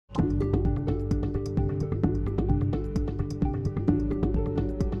I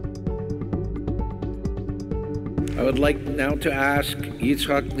would like now to ask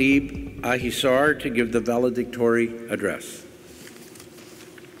Yitzchok Leib Ahisar to give the valedictory address.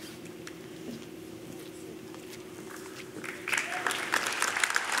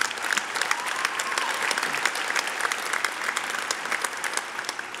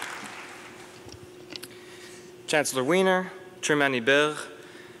 Chancellor Wiener, Chairman Iber,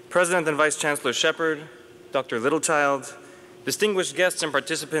 President and Vice Chancellor Shepard, Dr. Littlechild, distinguished guests and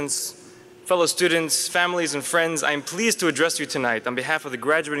participants, fellow students, families, and friends, I am pleased to address you tonight on behalf of the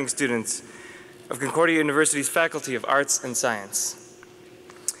graduating students of Concordia University's Faculty of Arts and Science.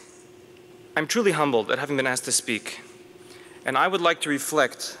 I'm truly humbled at having been asked to speak, and I would like to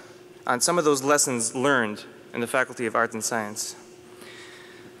reflect on some of those lessons learned in the Faculty of Arts and Science.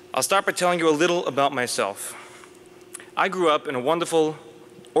 I'll start by telling you a little about myself. I grew up in a wonderful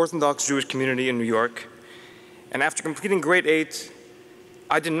Orthodox Jewish community in New York, and after completing grade 8,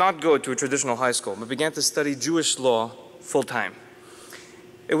 I did not go to a traditional high school, but began to study Jewish law full-time.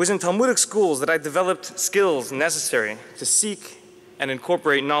 It was in Talmudic schools that I developed skills necessary to seek and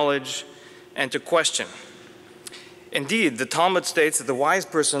incorporate knowledge and to question. Indeed, the Talmud states that the wise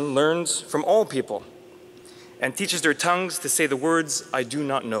person learns from all people and teaches their tongues to say the words, "I do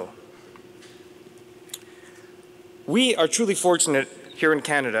not know." We are truly fortunate here in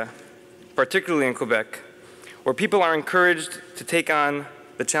Canada, particularly in Quebec, where people are encouraged to take on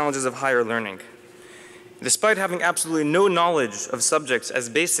the challenges of higher learning. Despite having absolutely no knowledge of subjects as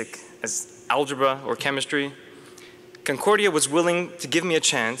basic as algebra or chemistry, Concordia was willing to give me a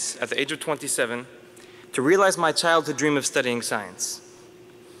chance at the age of 27 to realize my childhood dream of studying science.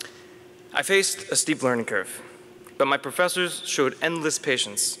 I faced a steep learning curve, but my professors showed endless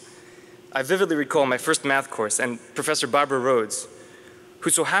patience. I vividly recall my first math course and Professor Barbara Rhodes, who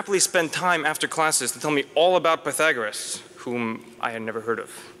so happily spent time after classes to tell me all about Pythagoras, whom I had never heard of.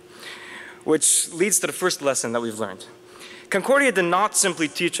 Which leads to the first lesson that we've learned. Concordia did not simply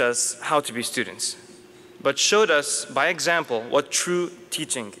teach us how to be students, but showed us by example what true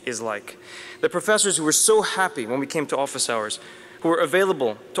teaching is like. The professors who were so happy when we came to office hours, who were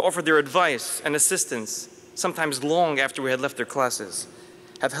available to offer their advice and assistance, sometimes long after we had left their classes,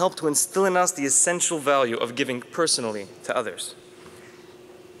 have helped to instill in us the essential value of giving personally to others.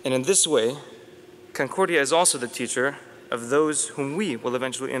 And in this way, Concordia is also the teacher of those whom we will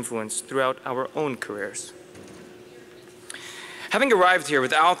eventually influence throughout our own careers. Having arrived here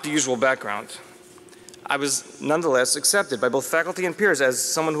without the usual background, I was nonetheless accepted by both faculty and peers as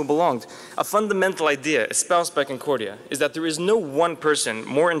someone who belonged. A fundamental idea espoused by Concordia is that there is no one person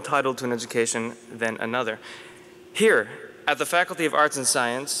more entitled to an education than another. Here, at the Faculty of Arts and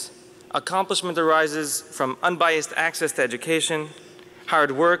Science, accomplishment arises from unbiased access to education,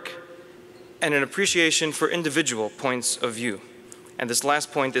 hard work, and an appreciation for individual points of view. And this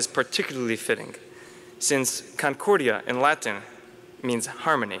last point is particularly fitting, since Concordia in Latin means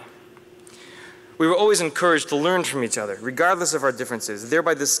harmony. We were always encouraged to learn from each other, regardless of our differences,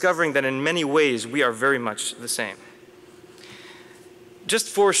 thereby discovering that in many ways we are very much the same. Just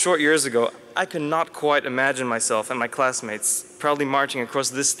 4 short years ago, I could not quite imagine myself and my classmates proudly marching across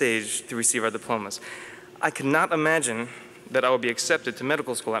this stage to receive our diplomas. I could not imagine that I would be accepted to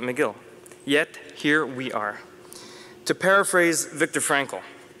medical school at McGill. Yet, here we are. To paraphrase Viktor Frankl,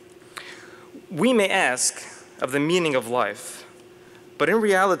 we may ask of the meaning of life, but in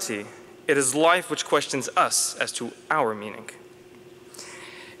reality, it is life which questions us as to our meaning.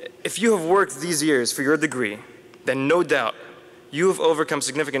 If you have worked these years for your degree, then no doubt you have overcome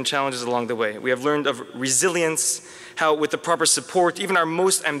significant challenges along the way. We have learned of resilience, how with the proper support, even our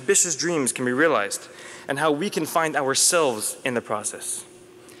most ambitious dreams can be realized, and how we can find ourselves in the process.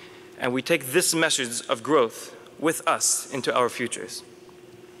 And we take this message of growth with us into our futures.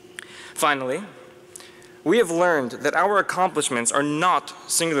 Finally, we have learned that our accomplishments are not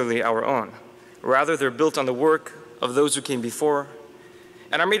singularly our own. Rather, they're built on the work of those who came before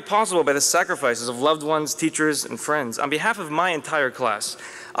and are made possible by the sacrifices of loved ones, teachers, and friends. On behalf of my entire class,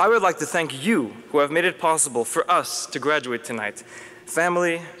 I would like to thank you who have made it possible for us to graduate tonight.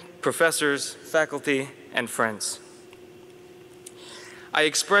 Family, professors, faculty, and friends. I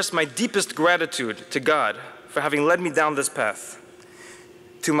express my deepest gratitude to God for having led me down this path.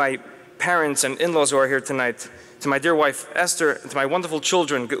 To my parents and in-laws who are here tonight, to my dear wife Esther, and to my wonderful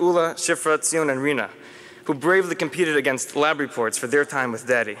children Geula, Shifra, Tzion, and Rina, who bravely competed against lab reports for their time with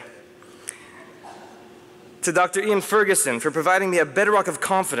Daddy. To Dr. Ian Ferguson for providing me a bedrock of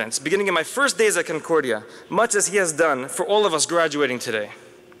confidence beginning in my first days at Concordia, much as he has done for all of us graduating today.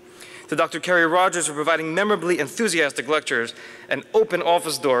 to Dr. Kerry Rogers for providing memorably enthusiastic lectures, an open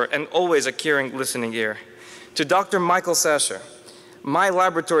office door, and always a caring listening ear. To Dr. Michael Sasher, my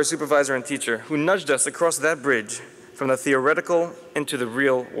laboratory supervisor and teacher, who nudged us across that bridge from the theoretical into the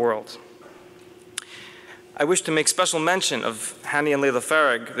real world. I wish to make special mention of Hani and Layla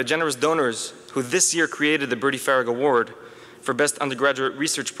Farag, the generous donors who this year created the Bertie Farag Award for Best Undergraduate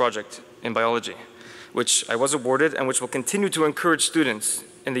Research Project in Biology, which I was awarded and which will continue to encourage students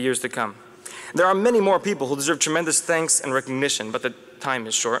in the years to come. There are many more people who deserve tremendous thanks and recognition, but the time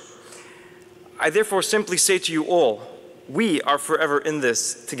is short. I therefore simply say to you all, we are forever in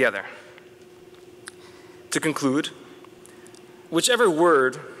this together. To conclude, whichever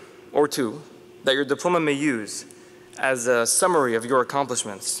word or two that your diploma may use as a summary of your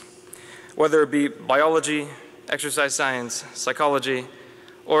accomplishments, whether it be biology, exercise science, psychology,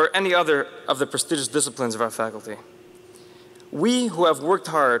 or any other of the prestigious disciplines of our faculty, we who have worked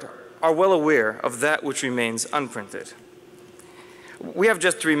hard are well aware of that which remains unprinted. We have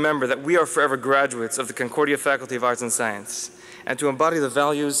just to remember that we are forever graduates of the Concordia Faculty of Arts and Science, and to embody the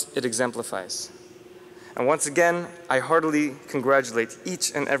values it exemplifies. And once again, I heartily congratulate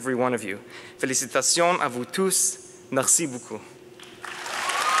each and every one of you. Félicitations à vous tous. Merci beaucoup.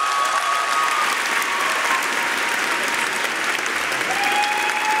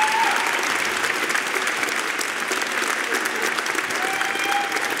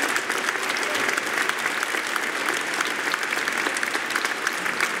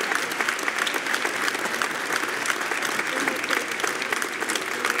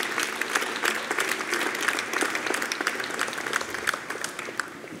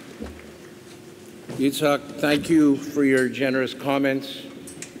 Yitzchok, thank you for your generous comments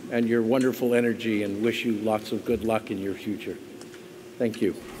and your wonderful energy, and wish you lots of good luck in your future. Thank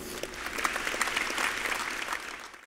you.